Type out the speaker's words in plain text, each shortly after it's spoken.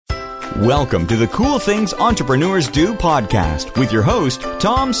Welcome to the Cool Things Entrepreneurs Do podcast with your host,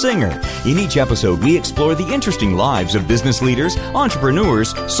 Tom Singer. In each episode, we explore the interesting lives of business leaders,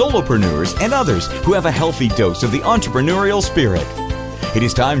 entrepreneurs, solopreneurs, and others who have a healthy dose of the entrepreneurial spirit. It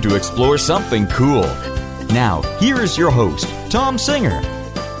is time to explore something cool. Now, here is your host, Tom Singer.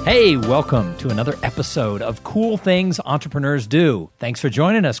 Hey, welcome to another episode of Cool Things Entrepreneurs Do. Thanks for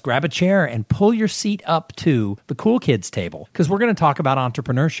joining us. Grab a chair and pull your seat up to the Cool Kids table because we're going to talk about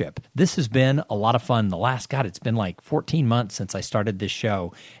entrepreneurship. This has been a lot of fun. It's been like 14 months since I started this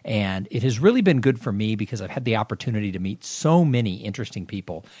show, and it has really been good for me because I've had the opportunity to meet so many interesting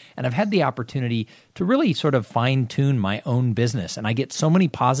people, and I've had the opportunity to really sort of fine-tune my own business, and I get so many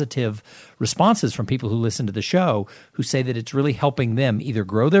positive responses from people who listen to the show who say that it's really helping them either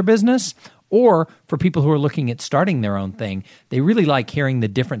grow their business, or for people who are looking at starting their own thing, they really like hearing the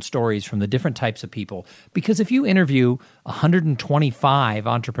different stories from the different types of people. Because if you interview 125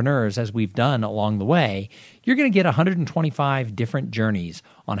 entrepreneurs, as we've done along the way, you're going to get 125 different journeys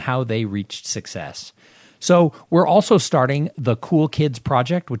on how they reached success. So we're also starting the Cool Kids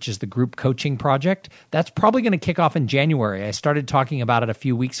Project, which is the group coaching project. That's probably going to kick off in January. I started talking about it a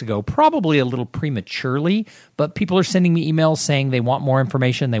few weeks ago, probably a little prematurely, but people are sending me emails saying they want more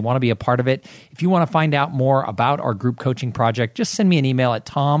information, they want to be a part of it. If you want to find out more about our group coaching project, just send me an email at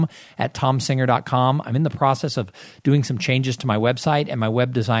tom@tomsinger.com. I'm in the process of doing some changes to my website, and my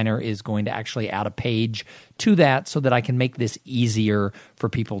web designer is going to actually add a page to that so that I can make this easier for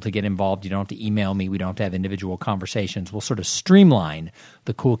people to get involved. You don't have to email me. We don't have to have individual conversations. We'll sort of streamline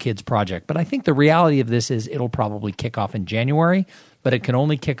the Cool Kids Project. But I think the reality of this is it'll probably kick off in January, but it can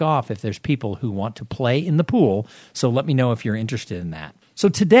only kick off if there's people who want to play in the pool. So let me know if you're interested in that. So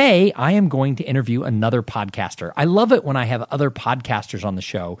today, I am going to interview another podcaster. I love it when I have other podcasters on the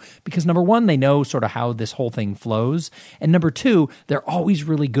show because number one, they know sort of how this whole thing flows. And number two, they're always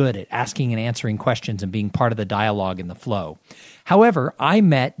really good at asking and answering questions and being part of the dialogue and the flow. However, I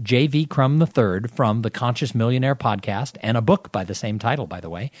met J.V. Crum III from the Conscious Millionaire podcast and a book by the same title, by the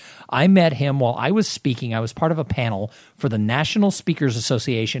way. I met him while I was speaking. I was part of a panel for the National Speakers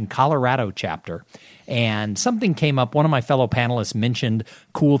Association Colorado chapter. And something came up. One of my fellow panelists mentioned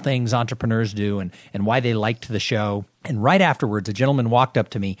cool things entrepreneurs do and why they liked the show. And right afterwards, a gentleman walked up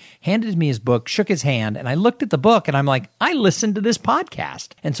to me, handed me his book, shook his hand, and I looked at the book and I'm like, I listened to this podcast.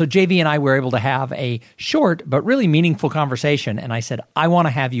 And so JV and I were able to have a short but really meaningful conversation. And I said, I want to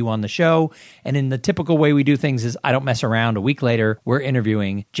have you on the show. And in the typical way we do things is I don't mess around. A week later, we're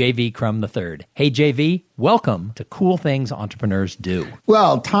interviewing JV Crum III. Hey, JV, welcome to Cool Things Entrepreneurs Do.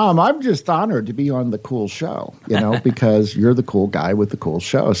 Well, Tom, I'm just honored to be on the cool show, because you're the cool guy with the cool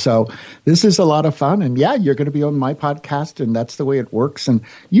show. So this is a lot of fun. And yeah, you're going to be on my podcast, and that's the way it works. And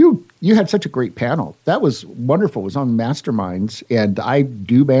you had such a great panel. That was wonderful. It was on masterminds, and I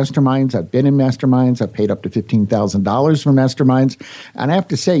do masterminds. I've been in masterminds. I've paid up to $15,000 for masterminds. And I have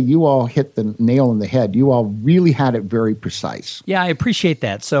to say, you all hit the nail on the head. You all really had it very precise. Yeah, I appreciate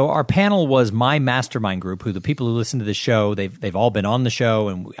that. So our panel was my mastermind group, who the people who listen to the show, they've all been on the show,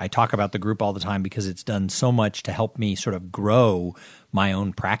 and I talk about the group all the time because it's done so much to help me sort of grow my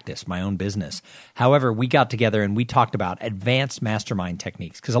own practice, my own business. However, we got together and we talked about advanced mastermind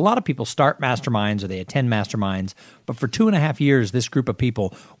techniques because a lot of people start masterminds or they attend masterminds, but for 2.5 years, this group of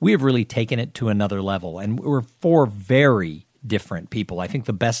people, we have really taken it to another level. And we're 4 very different people. I think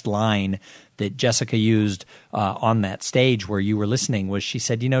the best line that Jessica used on that stage where you were listening was she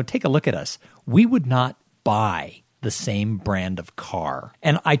said, take a look at us. We would not buy the same brand of car.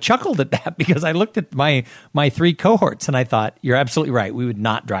 And I chuckled at that because I looked at my 3 cohorts and I thought, you're absolutely right. We would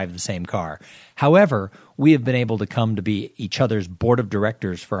not drive the same car. However, we have been able to come to be each other's board of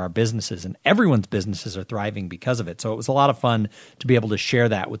directors for our businesses, and everyone's businesses are thriving because of it. So it was a lot of fun to be able to share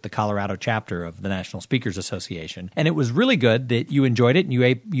that with the Colorado chapter of the National Speakers Association. And it was really good that you enjoyed it and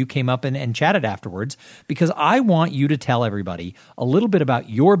you came up and chatted afterwards because I want you to tell everybody a little bit about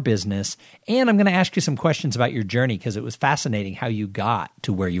your business, and I'm going to ask you some questions about your journey because it was fascinating how you got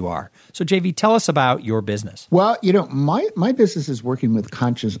to where you are. So JV, tell us about your business. Well, my business is working with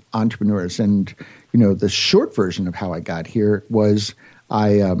conscious entrepreneurs, and the short version of how I got here was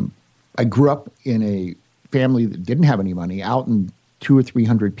I grew up in a family that didn't have any money, out in 200 or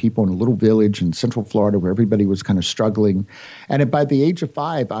 300 people in a little village in Central Florida where everybody was kind of struggling. And by the age of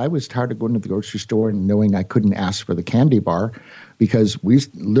 5, I was tired of going to the grocery store and knowing I couldn't ask for the candy bar because we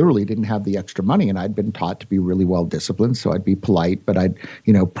literally didn't have the extra money. And I'd been taught to be really well disciplined, so I'd be polite, but I'd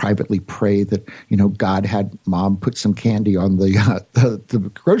privately pray that God had Mom put some candy on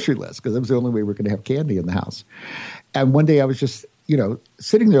the grocery list because that was the only way we were going to have candy in the house. And one day I was just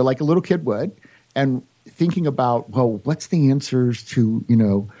sitting there like a little kid would, and thinking about, well, what's the answers to,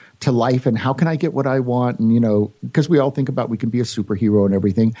 to life, and how can I get what I want? And, because we all think about we can be a superhero and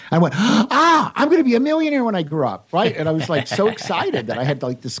everything. I went, I'm going to be a millionaire when I grow up, right? And I was like so excited that I had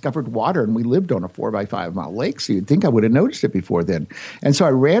like discovered water, and we lived on a 4x5 mile lake. So you'd think I would have noticed it before then. And so I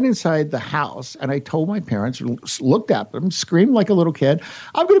ran inside the house and I told my parents, looked at them, screamed like a little kid,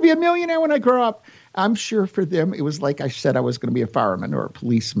 I'm going to be a millionaire when I grow up. I'm sure for them, it was like I said I was going to be a fireman or a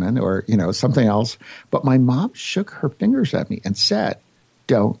policeman or, something else. But my mom shook her fingers at me and said,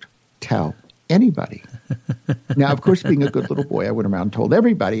 don't tell anybody. Now, of course, being a good little boy, I went around and told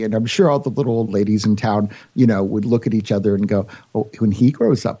everybody. And I'm sure all the little old ladies in town, would look at each other and go, oh, when he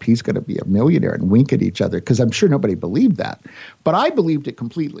grows up, he's going to be a millionaire, and wink at each other, because I'm sure nobody believed that. But I believed it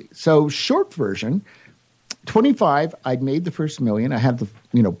completely. So short version, 25, I'd made the first million. I had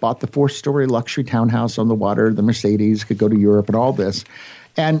bought the 4-story luxury townhouse on the water, the Mercedes, could go to Europe and all this.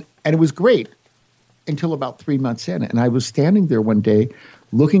 And it was great until about 3 months in. And I was standing there one day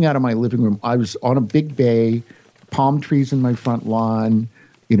looking out of my living room. I was on a big bay, palm trees in my front lawn,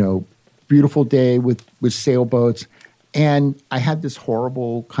 beautiful day with sailboats. And I had this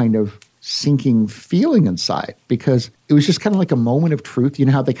horrible kind of sinking feeling inside, because it was just kind of like a moment of truth. You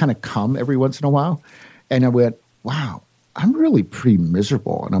know how they kind of come every once in a while? And I went, wow, I'm really pretty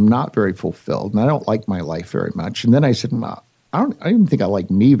miserable, and I'm not very fulfilled, and I don't like my life very much. And then I said, well, I don't even think I like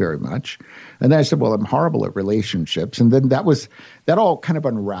me very much. And then I said, well, I'm horrible at relationships. And then that all kind of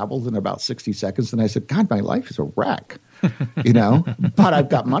unraveled in about 60 seconds. And I said, God, my life is a wreck, but I've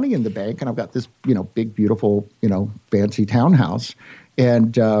got money in the bank, and I've got this, big, beautiful, fancy townhouse.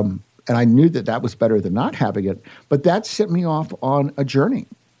 And I knew that was better than not having it. But that sent me off on a journey,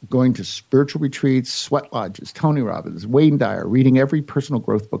 going to spiritual retreats, sweat lodges, Tony Robbins, Wayne Dyer, reading every personal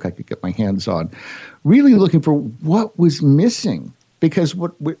growth book I could get my hands on, really looking for what was missing. Because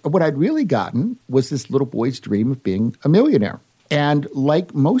what I'd really gotten was this little boy's dream of being a millionaire. And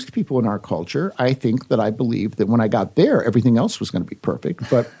like most people in our culture, I think that I believed that when I got there, everything else was going to be perfect.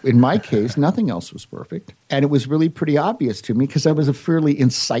 But in my case, nothing else was perfect. And it was really pretty obvious to me, because I was a fairly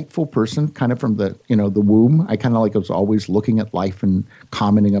insightful person, kind of from the womb. I kind of was always looking at life and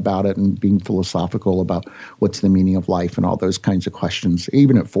commenting about it and being philosophical about what's the meaning of life and all those kinds of questions.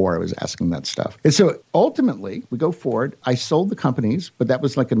 Even at 4, I was asking that stuff. And so ultimately, we go forward. I sold the companies, but that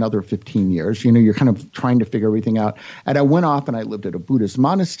was like another 15 years. You're kind of trying to figure everything out. And I went off and I lived at a Buddhist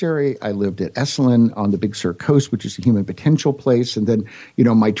monastery. I lived at Esalen on the Big Sur coast, which is a human potential place. And then,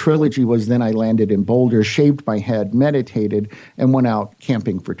 my trilogy was then I landed in Boulder, shaved my head, meditated, and went out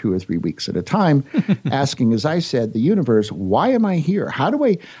camping for 2 or 3 weeks at a time, asking, as I said, the universe, why am I here?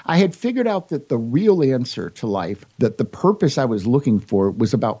 I had figured out that the real answer to life, that the purpose I was looking for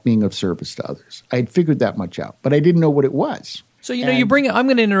was about being of service to others. I had figured that much out, but I didn't know what it was. So, I'm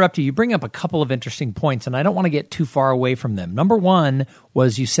going to interrupt you. You bring up a couple of interesting points, and I don't want to get too far away from them. Number one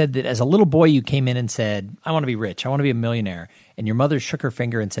was you said that as a little boy, you came in and said, I want to be rich. I want to be a millionaire. And your mother shook her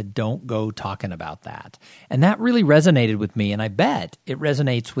finger and said, don't go talking about that. And that really resonated with me. And I bet it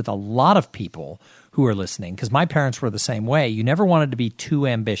resonates with a lot of people who are listening, because my parents were the same way. You never wanted to be too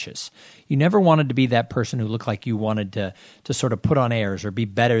ambitious. You never wanted to be that person who looked like you wanted to sort of put on airs or be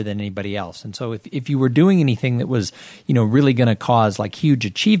better than anybody else. And so if you were doing anything that was, really going to cause like huge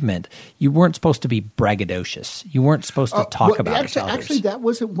achievement, you weren't supposed to be braggadocious. You weren't supposed to talk about it to others. Actually, that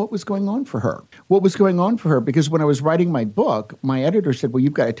wasn't what was going on for her. What was going on for her, because when I was writing my book, my editor said, well,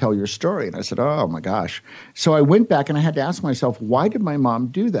 you've got to tell your story. And I said, oh my gosh. So I went back and I had to ask myself, why did my mom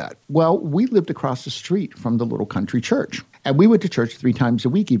do that? Well, we lived across the street from the little country church. And we went to church 3 times a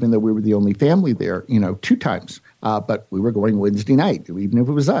week, even though we were the only family there, 2 times. But we were going Wednesday night, even if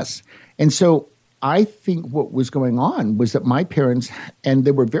it was us. And so I think what was going on was that my parents, and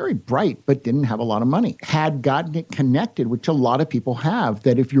they were very bright, but didn't have a lot of money, had gotten it connected, which a lot of people have,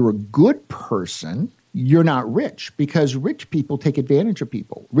 that if you're a good person, you're not rich, because rich people take advantage of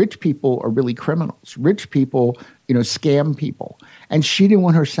people. Rich people are really criminals. Rich people, scam people. And she didn't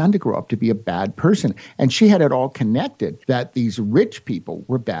want her son to grow up to be a bad person. And she had it all connected that these rich people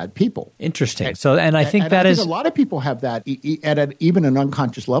were bad people. Interesting. So, and I think a lot of people have that at even an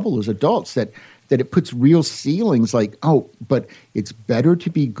unconscious level as adults, that it puts real ceilings like, oh, but it's better to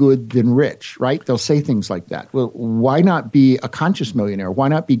be good than rich, right? They'll say things like that. Well, why not be a conscious millionaire? Why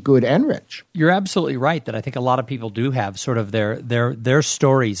not be good and rich? You're absolutely right that I think a lot of people do have sort of their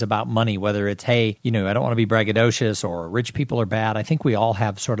stories about money, whether it's, hey, I don't want to be braggadocious or rich people are bad. I think we all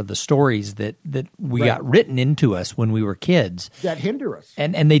have sort of the stories that we got written into us when we were kids. That hinder us.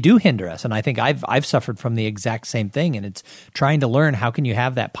 And they do hinder us. And I think I've suffered from the exact same thing. And it's trying to learn how can you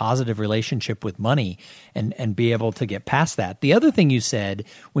have that positive relationship with money and be able to get past that. The other thing you said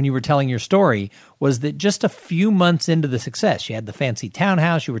when you were telling your story was that just a few months into the success, you had the fancy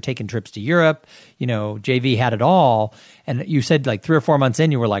townhouse, you were taking trips to Europe, JV had it all. And you said like 3 or 4 months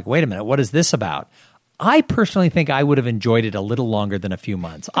in, you were like, wait a minute, what is this about? I personally think I would have enjoyed it a little longer than a few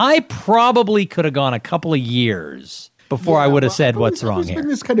months. I probably could have gone a couple of years before I would have said what's wrong here. I've been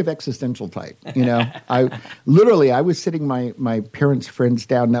this kind of existential type, I was sitting my parents' friends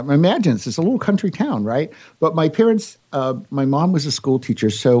down. Now, imagine it's a little country town, right? But my parents, my mom was a school teacher.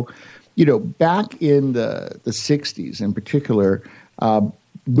 So, back in the 60s in particular,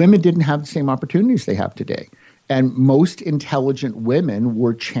 women didn't have the same opportunities they have today. And most intelligent women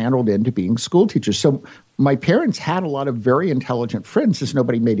were channeled into being school teachers. So my parents had a lot of very intelligent friends since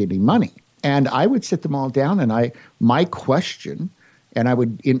nobody made any money. And I would sit them all down and my question, and I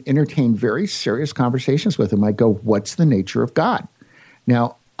would entertain very serious conversations with them. I go, what's the nature of God?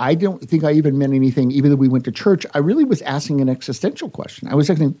 Now, I don't think I even meant anything, even though we went to church. I really was asking an existential question. I was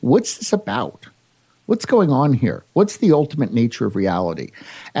asking, what's this about? What's going on here? What's the ultimate nature of reality?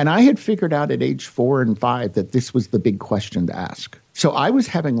 And I had figured out at age 4 and 5 that this was the big question to ask. So I was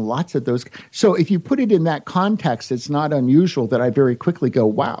having lots of those. So if you put it in that context, it's not unusual that I very quickly go,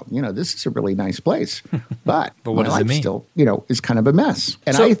 wow, this is a really nice place. But what does it mean? Still, is kind of a mess.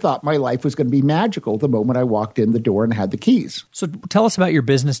 And I thought my life was going to be magical the moment I walked in the door and had the keys. So tell us about your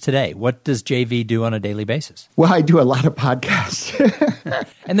business today. What does JV do on a daily basis? Well, I do a lot of podcasts.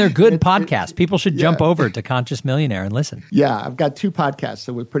 And they're good podcasts. People should jump over to Conscious Millionaire and listen. Yeah, I've got 2 podcasts.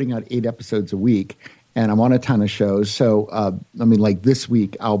 So we're putting out 8 episodes a week. And I'm on a ton of shows. So, like this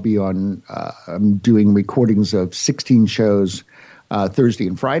week, I'll be on, I'm doing recordings of 16 shows Thursday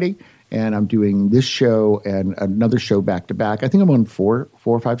and Friday. And I'm doing this show and another show back to back. I think I'm on 4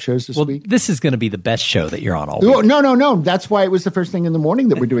 or 5 shows this week. This is going to be the best show that you're on all week. No. That's why it was the first thing in the morning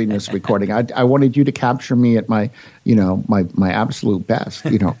that we're doing this recording. I wanted you to capture me at my, my absolute best.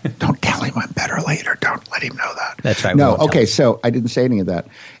 Don't tell him I'm better later. Don't let him know that. That's right. No, okay. So I didn't say any of that.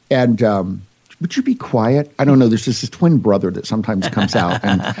 And, would you be quiet? I don't know. There's just this twin brother that sometimes comes out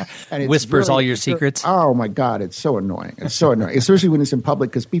and it whispers all your secrets. Oh my God, it's so annoying. It's so annoying, especially when it's in public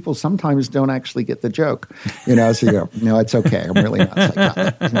because people sometimes don't actually get the joke. So no, it's okay. I'm really not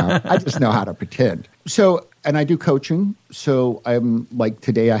psychotic. I just know how to pretend. So, and I do coaching. So I'm like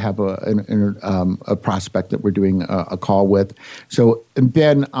today I have a prospect that we're doing a call with. So and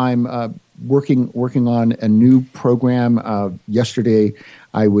then I'm working on a new program. Yesterday,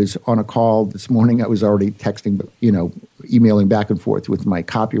 I was on a call. This morning, I was already texting, emailing back and forth with my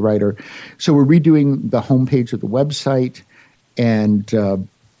copywriter. So we're redoing the homepage of the website. And then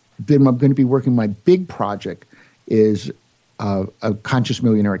I'm going to be working. My big project is a Conscious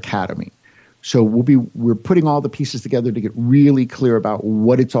Millionaire Academy. So we're putting all the pieces together to get really clear about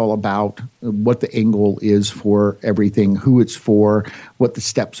what it's all about, what the angle is for everything, who it's for, what the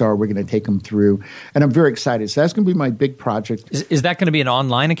steps are. We're going to take them through. And I'm very excited. So that's going to be my big project. Is that going to be an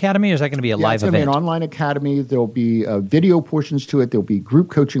online academy or is that going to be a live event? It's going to be an online academy. There'll be video portions to it. There'll be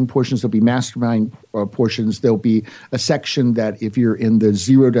group coaching portions. There'll be mastermind portions. There'll be a section that if you're in the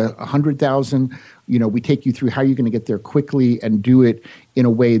 0 to 100,000, we take you through how you're going to get there quickly and do it in a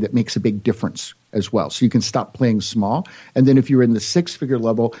way that makes a big difference as well. So you can stop playing small. And then if you're in the 6-figure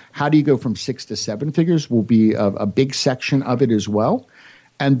level, how do you go from 6 to 7 figures will be a big section of it as well.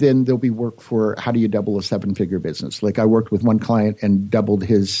 And then there'll be work for how do you double a 7-figure business. Like I worked with one client and doubled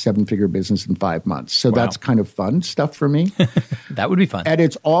his 7-figure business in 5 months. So That's kind of fun stuff for me. That would be fun. And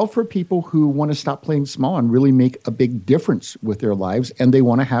it's all for people who want to stop playing small and really make a big difference with their lives. And they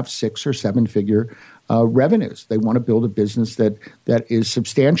want to have 6 or 7-figure revenues. They want to build a business that is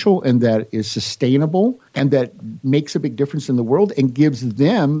substantial and that is sustainable and that makes a big difference in the world and gives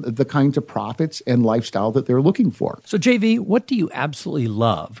them the kinds of profits and lifestyle that they're looking for. So JV, what do you absolutely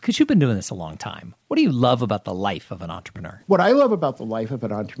love? Because you've been doing this a long time. What do you love about the life of an entrepreneur? What I love about the life of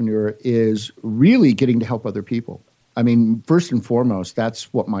an entrepreneur is really getting to help other people. I mean, first and foremost,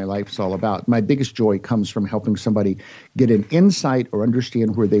 that's what my life's all about. My biggest joy comes from helping somebody get an insight or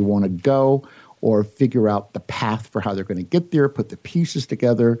understand where they want to go or figure out the path for how they're going to get there, put the pieces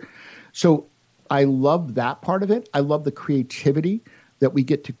together. So I love that part of it. I love the creativity that we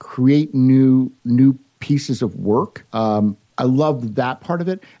get to create new pieces of work. I love that part of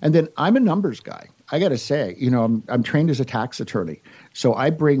it. And then I'm a numbers guy. I got to say, I'm trained as a tax attorney. So I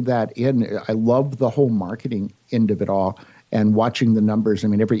bring that in. I love the whole marketing end of it all and watching the numbers. I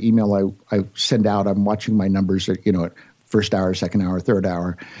mean, every email I send out, I'm watching my numbers at, first hour, second hour, third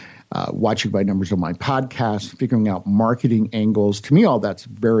hour. Watching my numbers on my podcast, figuring out marketing angles. To me, all that's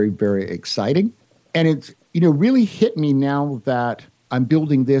very, very exciting. And it's, really hit me now that I'm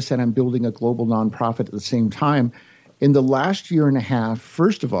building this and I'm building a global nonprofit at the same time. in the last year and a half,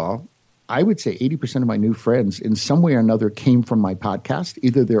 first of all, I would say 80% of my new friends in some way or another came from my podcast.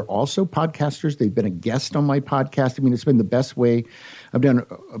 Either they're also podcasters, they've been a guest on my podcast. I mean, it's been the best way. I've done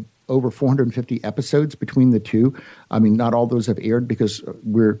over 450 episodes between the two. I mean, not all those have aired because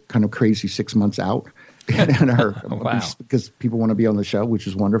we're kind of crazy 6 months out. Wow. Because people want to be on the show, which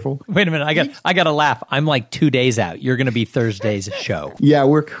is wonderful. Wait a minute, I got to laugh. I'm like 2 days out. You're going to be Thursday's show. Yeah,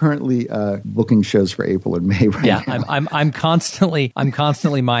 we're currently booking shows for April and May right now. Yeah, I'm constantly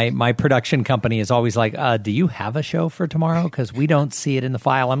my production company is always like, do you have a show for tomorrow? Because we don't see it in the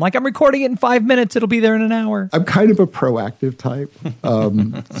file. I'm like, I'm recording it in 5 minutes. It'll be there in an hour. I'm kind of a proactive type.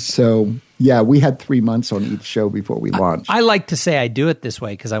 So yeah, we had 3 months on each show before we launched. I like to say I do it this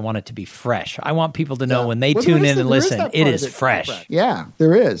way because I want it to be fresh. I want people to know when they tune in and listen, it is fresh. Yeah,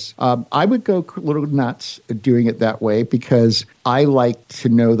 there is. I would go a little nuts doing it that way because I like to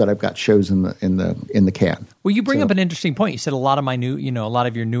know that I've got shows in the can. Well, you bring up an interesting point. You said a lot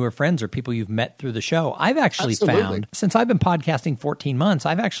of your newer friends are people you've met through the show. I've actually found, since I've been podcasting 14 months,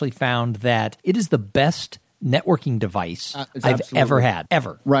 I've actually found that it is the best networking device I've ever had,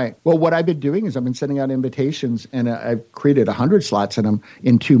 ever. Right. Well, what I've been doing is I've been sending out invitations, and I've created 100 slots in them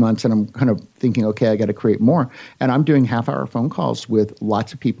in 2 months, and I'm kind of thinking, okay, I got to create more. And I'm doing half-hour phone calls with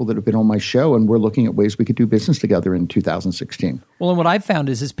lots of people that have been on my show, and we're looking at ways we could do business together in 2016. Well, and what I've found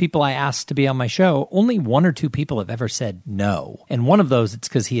is people I asked to be on my show, only 1 or 2 people have ever said no. And one of those, it's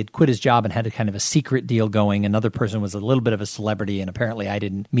because he had quit his job and had a kind of a secret deal going. Another person was a little bit of a celebrity, and apparently I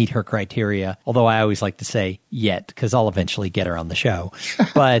didn't meet her criteria, although I always like to say yet, because I'll eventually get her on the show.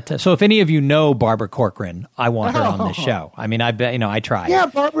 But so if any of you know Barbara Corcoran, I want her on this show. I mean, I bet, I try. Yeah,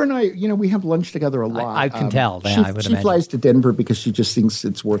 Barbara and I, we have lunch together a lot. I can tell. She flies to Denver because she just thinks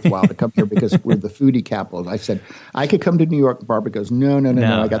it's worthwhile to come here because we're the foodie capital. I said, I could come to New York. Barbara goes, no,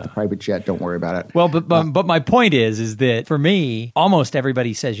 I got the private jet. Don't worry about it. Well, but my point is that for me, almost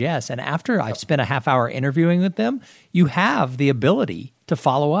everybody says yes. And after I've spent a half hour interviewing with them, you have the ability to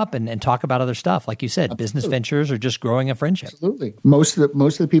follow up and talk about other stuff. Like you said, business ventures or just growing a friendship. Absolutely. Most of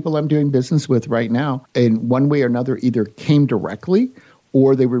the people I'm doing business with right now, in one way or another, either came directly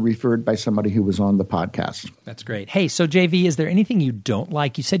or they were referred by somebody who was on the podcast. That's great. Hey, so JV, is there anything you don't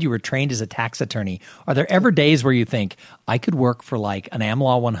like? You said you were trained as a tax attorney. Are there ever days where you think, I could work for like an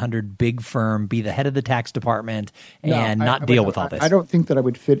AmLaw 100 big firm, be the head of the tax department, and not deal with all this? I don't think that I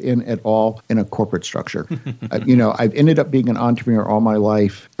would fit in at all in a corporate structure. I've ended up being an entrepreneur all my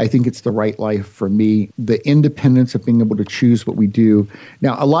life. I think it's the right life for me. The independence of being able to choose what we do.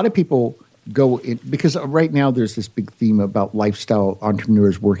 Now, a lot of people go in, because right now there's this big theme about lifestyle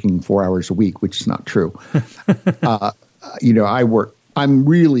entrepreneurs working 4 hours a week, which is not true. I'm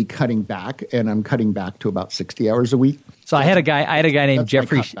really cutting back, and I'm cutting back to about 60 hours a week. So I had a guy named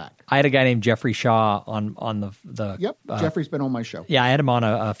Jeffrey. I had a guy named Jeffrey Shaw on the. Yep, Jeffrey's been on my show. Yeah, I had him on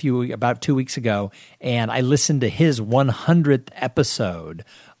about 2 weeks ago, and I listened to his 100th episode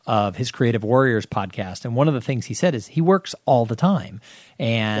of his Creative Warriors podcast. And one of the things he said is he works all the time.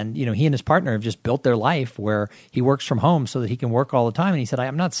 And, he and his partner have just built their life where he works from home so that he can work all the time. And he said,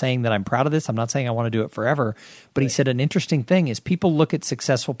 I'm not saying that I'm proud of this. I'm not saying I want to do it forever. But he said an interesting thing is people look at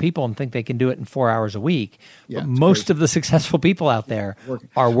successful people and think they can do it in 4 hours a week. Yeah, but most of the successful people out there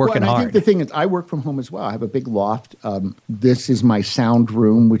are working hard. I think the thing is I work from home as well. I have a big loft. This is my sound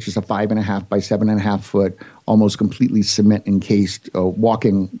room, which is a 5.5 by 7.5 foot, almost completely cement encased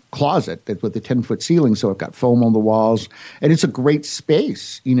walk-in closet with a 10-foot ceiling. So I've got foam on the walls, and it's a great space.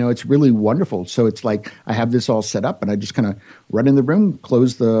 It's really wonderful. So it's like I have this all set up, and I just kind of run in the room,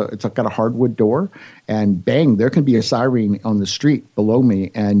 close it's got a hardwood door, and bang, there can be a siren on the street below me,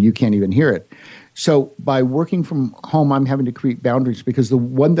 and you can't even hear it. So by working from home, I'm having to create boundaries because the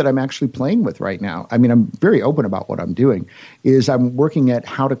one that I'm actually playing with right now, I mean, I'm very open about what I'm doing, is I'm working at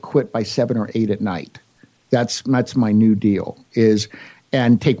how to quit by 7 or 8 at night. That's my new deal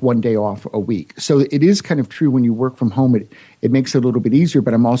and take 1 day off a week. So it is kind of true when you work from home, it makes it a little bit easier,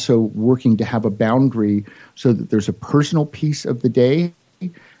 but I'm also working to have a boundary so that there's a personal piece of the day.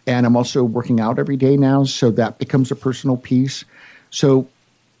 And I'm also working out every day now, so that becomes a personal piece. So,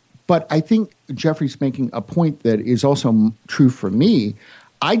 but I think Jeffrey's making a point that is also true for me.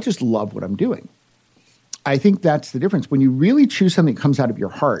 I just love what I'm doing. I think that's the difference. When you really choose something that comes out of your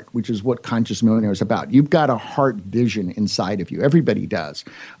heart, which is what Conscious Millionaire is about, you've got a heart vision inside of you. Everybody does,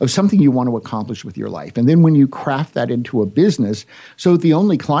 of something you want to accomplish with your life. And then when you craft that into a business, so the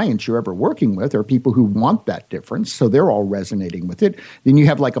only clients you're ever working with are people who want that difference, so they're all resonating with it. Then you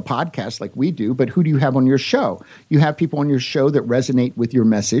have like a podcast like we do, but who do you have on your show? You have people on your show that resonate with your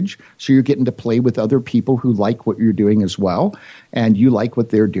message, so you're getting to play with other people who like what you're doing as well, and you like what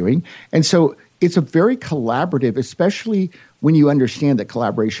they're doing. And so it's a very collaborative, especially when you understand that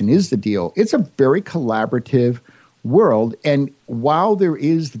collaboration is the deal. It's a very collaborative world. And while there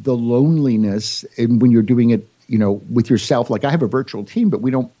is the loneliness and when you're doing it, with yourself, like I have a virtual team, but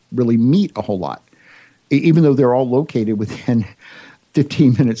we don't really meet a whole lot, even though they're all located within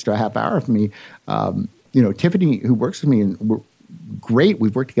 15 minutes to a half hour of me. Tiffany, who works with me, and we're great.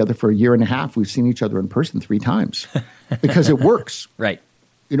 We've worked together for a year and a half. We've seen each other in person 3 times because it works. Right.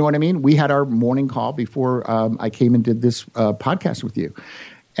 You know what I mean? We had our morning call before I came and did this podcast with you.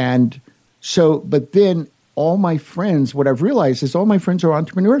 And so, but then all my friends, what I've realized is all my friends are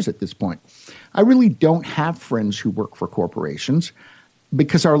entrepreneurs at this point. I really don't have friends who work for corporations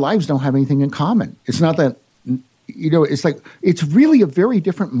because our lives don't have anything in common. It's not that, it's like, it's really a very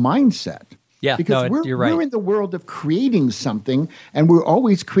different mindset. Yeah, because you're right. We're in the world of creating something, and we're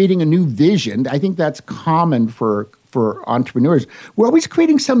always creating a new vision. I think that's common for entrepreneurs. We're always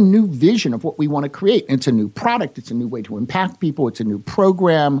creating some new vision of what we want to create. It's a new product. It's a new way to impact people. It's a new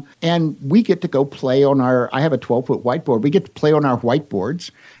program. And we get to go play on I have a 12-foot whiteboard. We get to play on our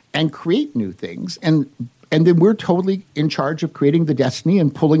whiteboards and create new things. And then we're totally in charge of creating the destiny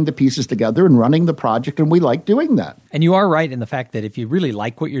and pulling the pieces together and running the project, and we like doing that. And you are right in the fact that if you really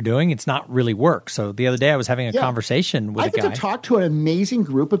like what you're doing, it's not really work. So the other day I was having a conversation with a guy. I get to talk to an amazing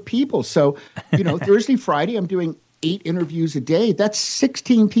group of people. So, Thursday, Friday, I'm doing 8 interviews a day. That's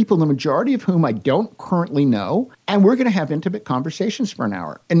 16 people, the majority of whom I don't currently know. And we're going to have intimate conversations for an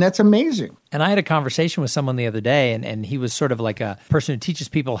hour. And that's amazing. And I had a conversation with someone the other day, and he was sort of like a person who teaches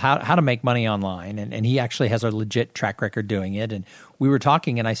people how to make money online. And he actually has a legit track record doing it. And we were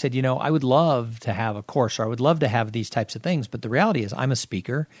talking, and I said, I would love to have a course, or I would love to have these types of things. But the reality is I'm a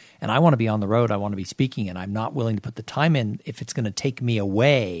speaker, and I want to be on the road. I want to be speaking, and I'm not willing to put the time in if it's going to take me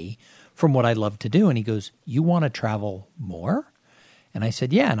away from what I love to do. And he goes, you want to travel more? And I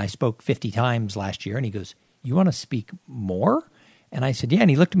said, yeah. And I spoke 50 times last year. And he goes, you want to speak more? And I said, yeah.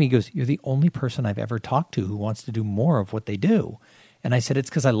 And he looked at me, he goes, you're the only person I've ever talked to who wants to do more of what they do. And I said, it's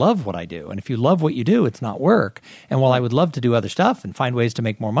because I love what I do. And if you love what you do, it's not work. And while I would love to do other stuff and find ways to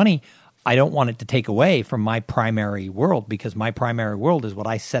make more money, I don't want it to take away from my primary world, because my primary world is what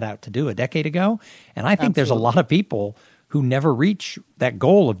I set out to do a decade ago. And I think there's a lot of people who never reach that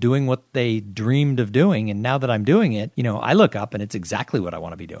goal of doing what they dreamed of doing. And now that I'm doing it, I look up and it's exactly what I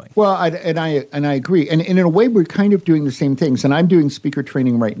want to be doing. Well, I agree. And in a way, we're kind of doing the same things. And I'm doing speaker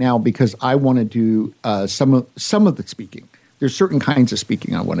training right now because I want to do some of the speaking. There's certain kinds of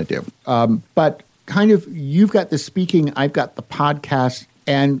speaking I want to do. But kind of, you've got the speaking, I've got the podcast,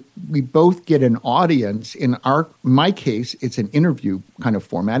 and we both get an audience. In my case, it's an interview kind of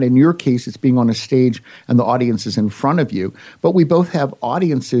format. In your case, it's being on a stage and the audience is in front of you. But we both have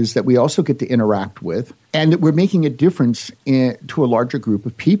audiences that we also get to interact with, and that we're making a difference to a larger group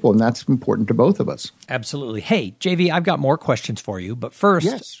of people. And that's important to both of us. Absolutely. Hey, JV, I've got more questions for you. But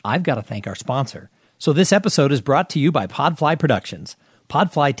first, I've got to thank our sponsor. So this episode is brought to you by Podfly Productions.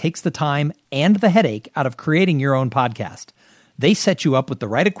 Podfly takes the time and the headache out of creating your own podcast. They set you up with the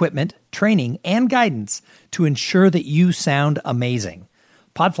right equipment, training, and guidance to ensure that you sound amazing.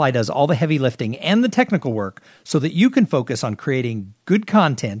 Podfly does all the heavy lifting and the technical work so that you can focus on creating good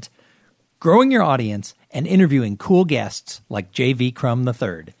content, growing your audience, and interviewing cool guests like J.V. Crum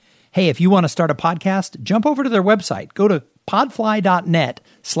III. Hey, if you want to start a podcast, jump over to their website. Go to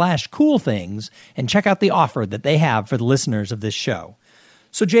podfly.net/coolthings and check out the offer that they have for the listeners of this show.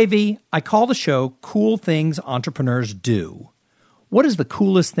 So, JV, I call the show Cool Things Entrepreneurs Do. What is the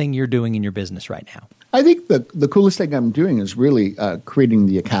coolest thing you're doing in your business right now? I think the coolest thing I'm doing is really creating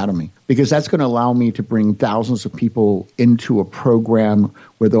the academy, because that's going to allow me to bring thousands of people into a program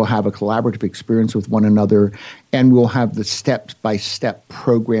where they'll have a collaborative experience with one another, and we'll have the step-by-step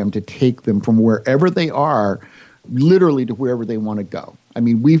program to take them from wherever they are literally to wherever they want to go. I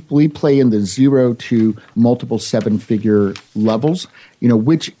mean, we play in the 0 to multiple 7-figure levels,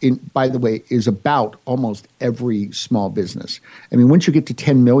 which, by the way, is about almost every small business. I mean, once you get to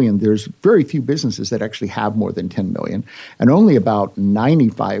 10 million, there's very few businesses that actually have more than 10 million, and only about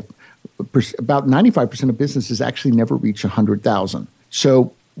 95% of businesses actually never reach 100,000.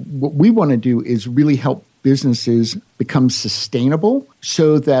 So what we want to do is really help businesses become sustainable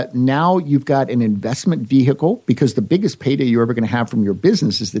so that now you've got an investment vehicle, because the biggest payday you're ever going to have from your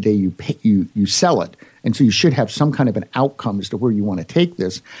business is the day you sell it. And so you should have some kind of an outcome as to where you want to take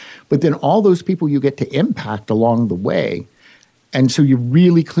this. But then all those people you get to impact along the way. And so you're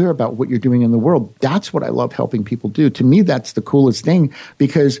really clear about what you're doing in the world. That's what I love helping people do. To me, that's the coolest thing,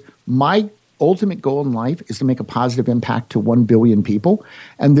 because my ultimate goal in life is to make a positive impact to 1 billion people.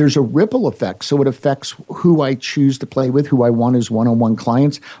 And there's a ripple effect. So it affects who I choose to play with, who I want as one-on-one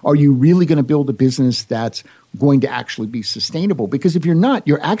clients. Are you really going to build a business that's going to actually be sustainable? Because if you're not,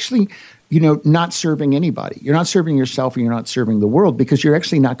 you're actually, not serving anybody. You're not serving yourself and you're not serving the world because you're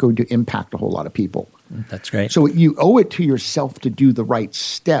actually not going to impact a whole lot of people. That's great. So you owe it to yourself to do the right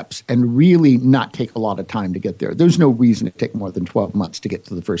steps and really not take a lot of time to get there. There's no reason to take more than 12 months to get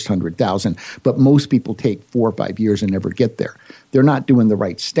to the first 100,000, but most people take 4 or 5 years and never get there. They're not doing the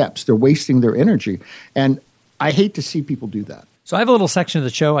right steps. They're wasting their energy. And I hate to see people do that. So I have a little section of the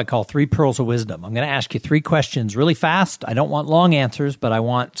show I call 3 Pearls of Wisdom. I'm going to ask you 3 questions really fast. I don't want long answers, but I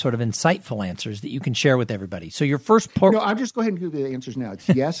want sort of insightful answers that you can share with everybody. So your first pearl... No, I'll just go ahead and give you the answers now. It's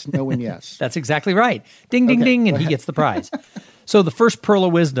yes, no, and yes. That's exactly right. Ding, ding, ding, and he gets the prize. So the first pearl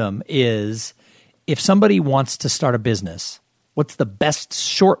of wisdom is if somebody wants to start a business, what's the best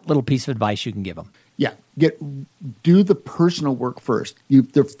short little piece of advice you can give them? Yeah, do the personal work first.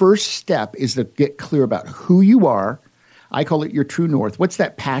 The first step is to get clear about who you are. I call it your true north. What's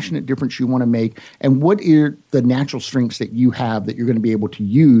that passionate difference you want to make? And what are the natural strengths that you have that you're going to be able to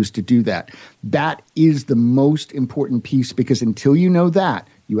use to do that? That is the most important piece because until you know that,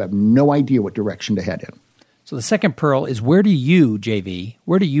 you have no idea what direction to head in. So the second pearl is where do you, JV,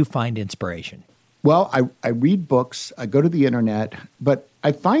 where do you find inspiration? Well, I read books, I go to the internet, but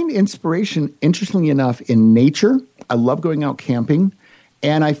I find inspiration, interestingly enough, in nature. I love going out camping.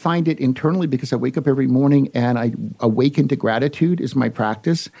 And I find it internally because I wake up every morning and I awaken to gratitude is my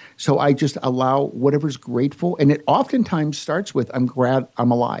practice. So I just allow whatever's grateful. And it oftentimes starts with, I'm glad I'm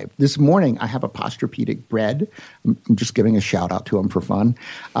alive. This morning, I have a Posturepedic bread. I'm just giving a shout out to him for fun.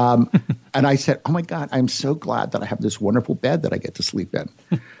 And I said, oh my God, I'm so glad that I have this wonderful bed that I get to sleep in.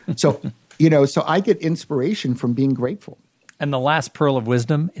 So, so I get inspiration from being grateful. And the last pearl of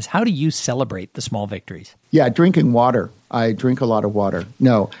wisdom is how do you celebrate the small victories? Yeah, drinking water. I drink a lot of water.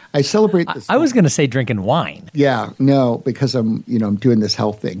 No, I celebrate this. I was going to say drinking wine. Yeah, no, because I'm doing this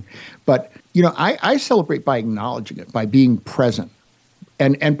health thing. But, I celebrate by acknowledging it, by being present.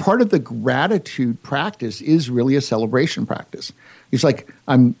 And part of the gratitude practice is really a celebration practice. It's like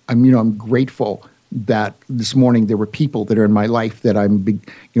I'm grateful that this morning there were people that are in my life that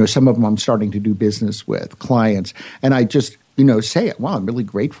some of them I'm starting to do business with, clients. And I just, say, wow, I'm really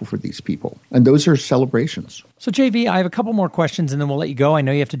grateful for these people. And those are celebrations. So, JV, I have a couple more questions and then we'll let you go. I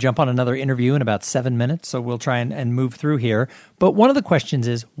know you have to jump on another interview in about 7 minutes, so we'll try and move through here. But one of the questions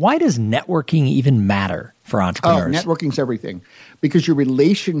is, why does networking even matter for entrepreneurs? Oh, networking's everything. Because your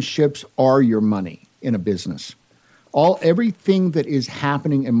relationships are your money in a business. Everything that is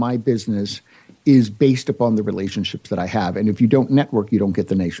happening in my business is based upon the relationships that I have. And if you don't network, you don't get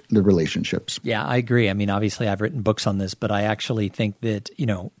the relationships. Yeah, I agree. I mean, obviously I've written books on this, but I actually think that,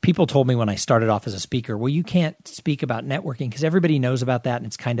 people told me when I started off as a speaker, well, you can't speak about networking because everybody knows about that and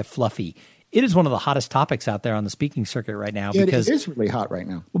it's kind of fluffy. It is one of the hottest topics out there on the speaking circuit right now. Because it is really hot right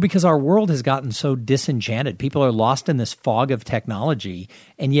now. Well, because our world has gotten so disenchanted. People are lost in this fog of technology.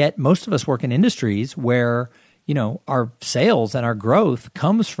 And yet most of us work in industries where our sales and our growth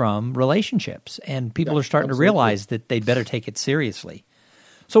comes from relationships, and people are starting to realize that they'd better take it seriously.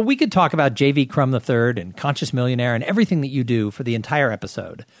 So we could talk about JV Crum III and Conscious Millionaire and everything that you do for the entire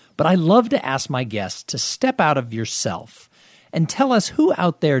episode, but I love to ask my guests to step out of yourself and tell us who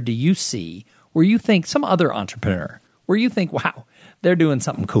out there do you see where you think some other entrepreneur, where you think, wow, they're doing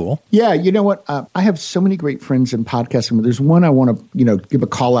something cool. Yeah, you know what? I have so many great friends in podcasting. There's one I want to, give a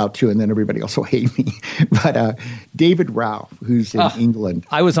call out to, and then everybody else will hate me. But David Ralph, who's in England.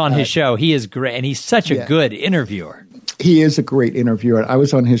 I was on his show. He is great, and he's such a good interviewer. He is a great interviewer. I've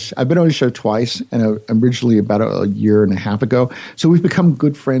been on his show twice, and originally about a year and a half ago. So we've become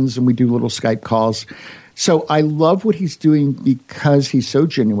good friends, and we do little Skype calls. So I love what he's doing because he's so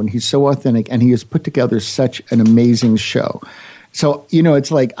genuine, he's so authentic, and he has put together such an amazing show. So,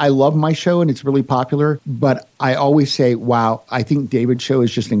 it's like I love my show and it's really popular, but I always say, wow, I think David's show is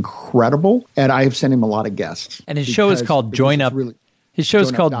just incredible. And I have sent him a lot of guests. And his show is called Join Up. His show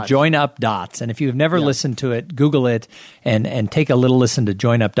is called Join Up Dots. And if you've never listened to it, Google it and take a little listen to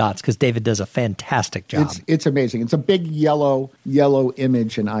Join Up Dots because David does a fantastic job. It's amazing. It's a big yellow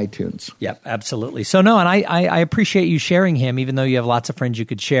image in iTunes. Yep, absolutely. So no, and I appreciate you sharing him, even though you have lots of friends you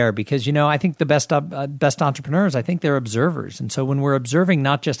could share, because, I think the best entrepreneurs, I think they're observers. And so when we're observing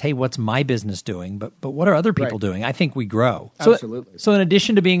not just, hey, what's my business doing, but what are other people doing, I think we grow. Absolutely. So in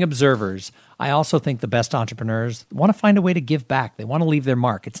addition to being observers, I also think the best entrepreneurs want to find a way to give back. They want to leave their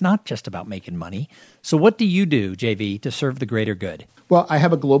mark. It's not just about making money. So what do you do, JV, to serve the greater good? Well, I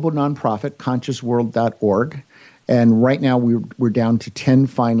have a global nonprofit, consciousworld.org. And right now we're down to 10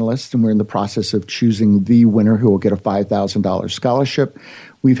 finalists, and we're in the process of choosing the winner who will get a $5,000 scholarship.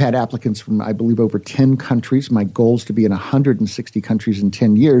 We've had applicants from, I believe, over 10 countries. My goal is to be in 160 countries in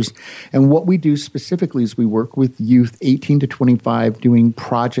 10 years. And what we do specifically is we work with youth 18 to 25 doing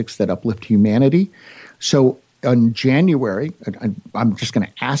projects that uplift humanity. So in January, I'm just going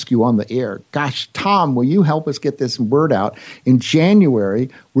to ask you on the air, gosh, Tom, will you help us get this word out? In January,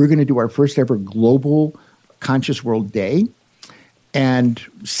 we're going to do our first ever Global Conscious World Day and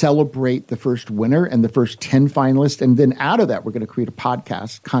celebrate the first winner and the first 10 finalists. And then out of that, we're going to create a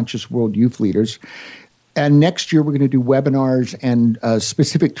podcast, Conscious World Youth Leaders. And next year, we're going to do webinars and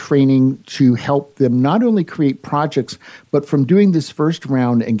specific training to help them not only create projects, but from doing this first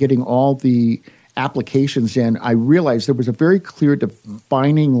round and getting all the applications in, I realized there was a very clear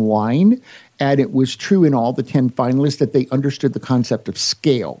defining line, and it was true in all the 10 finalists that they understood the concept of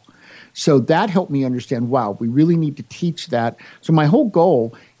scale. So that helped me understand, wow, we really need to teach that. So my whole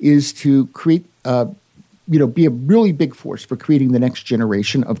goal is to create, be a really big force for creating the next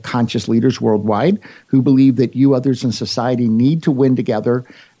generation of conscious leaders worldwide who believe that you, others, and society need to win together.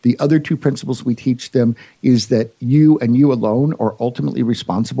 The other two principles we teach them is that you and you alone are ultimately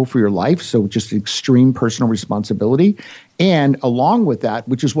responsible for your life, so just extreme personal responsibility. And along with that,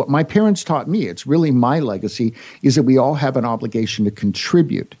 which is what my parents taught me, it's really my legacy, is that we all have an obligation to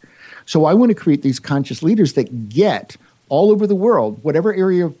contribute. So I want to create these conscious leaders that get all over the world, whatever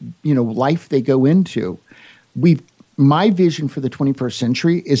area of life they go into. My vision for the 21st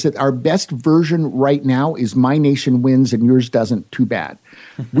century is that our best version right now is my nation wins and yours doesn't, too bad.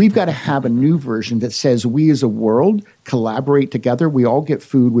 We've got to have a new version that says we as a world collaborate together. We all get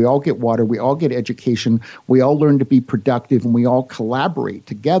food, we all get water, we all get education, we all learn to be productive, and we all collaborate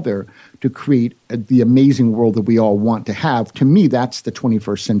together to create the amazing world that we all want to have. To me, that's the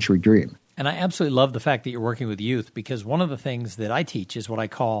 21st century dream. And I absolutely love the fact that you're working with youth, because one of the things that I teach is what I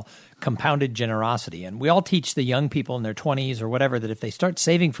call compounded generosity. And we all teach the young people in their 20s or whatever that if they start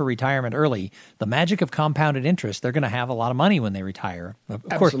saving for retirement early, the magic of compounded interest, they're going to have a lot of money when they retire.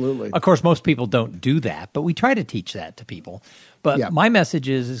 Absolutely. Of course, most people don't do that, but we try to teach that to people. But my message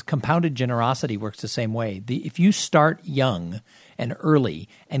is compounded generosity works the same way. If you start young and early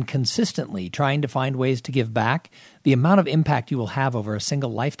and consistently trying to find ways to give back, the amount of impact you will have over a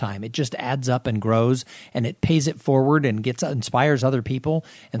single lifetime, it just adds up and grows, and it pays it forward and inspires other people.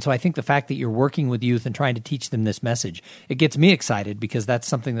 And so I think the fact that you're working with youth and trying to teach them this message, it gets me excited, because that's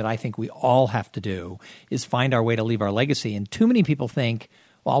something that I think we all have to do, is find our way to leave our legacy. And too many people think,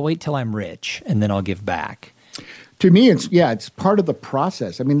 well, I'll wait till I'm rich and then I'll give back. To me, it's part of the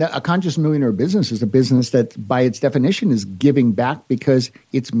process. I mean, a conscious millionaire business is a business that, by its definition, is giving back because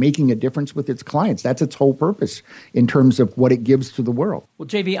it's making a difference with its clients. That's its whole purpose in terms of what it gives to the world. Well,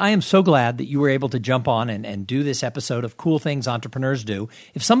 JV, I am so glad that you were able to jump on and do this episode of Cool Things Entrepreneurs Do.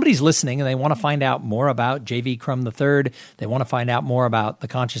 If somebody's listening and they want to find out more about JV Crum III, they want to find out more about The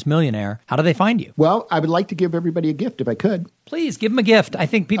Conscious Millionaire, how do they find you? Well, I would like to give everybody a gift if I could. Please, give them a gift. I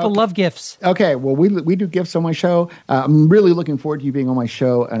think people love gifts. Okay, well, we do gifts on my show. I'm really looking forward to you being on my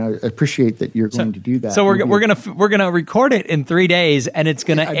show, and I appreciate that you're going to do that. So we're gonna record it in 3 days, and it's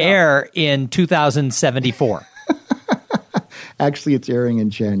going to air in 2074. Actually, it's airing in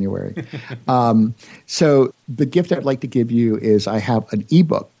January. So the gift I'd like to give you is I have an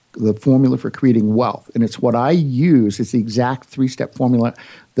ebook, The Formula for Creating Wealth, and it's what I use. It's the exact 3-step formula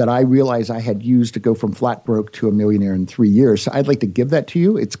that I realized I had used to go from flat broke to a millionaire in 3 years. So I'd like to give that to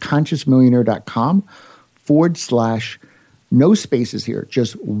you. It's consciousmillionaire.com/ no spaces here,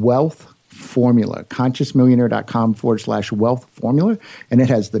 just wealth formula, consciousmillionaire.com/ wealth formula. And it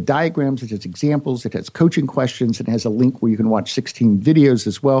has the diagrams, it has examples, it has coaching questions, and it has a link where you can watch 16 videos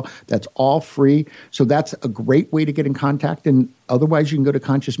as well. That's all free. So that's a great way to get in contact. And otherwise, you can go to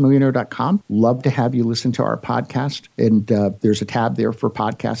consciousmillionaire.com. Love to have you listen to our podcast. And there's a tab there for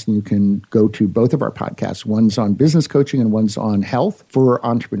podcasts, and you can go to both of our podcasts. One's on business coaching and one's on health for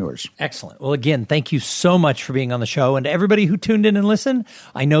entrepreneurs. Excellent. Well, again, thank you so much for being on the show. And to everybody who tuned in and listened,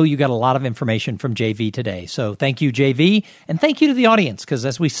 I know you got a lot of information from JV today. So thank you, JV. And thank you to the audience, because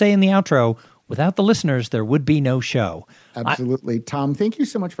as we say in the outro, without the listeners, there would be no show. Absolutely. Tom, thank you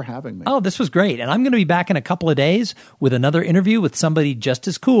so much for having me. Oh, this was great. And I'm going to be back in a couple of days with another interview with somebody just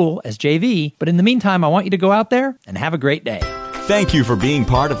as cool as JV. But in the meantime, I want you to go out there and have a great day. Thank you for being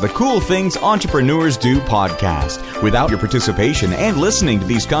part of the Cool Things Entrepreneurs Do podcast. Without your participation and listening to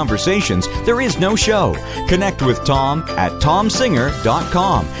these conversations, there is no show. Connect with Tom at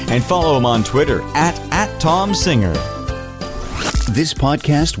tomsinger.com and follow him on Twitter at @TomSinger. This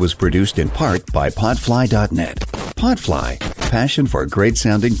podcast was produced in part by Podfly.net. Podfly, passion for great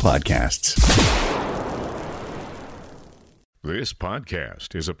sounding podcasts. This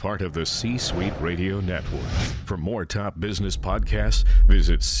podcast is a part of the C-Suite Radio Network. For more top business podcasts,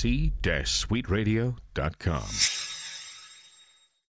 visit c-suiteradio.com.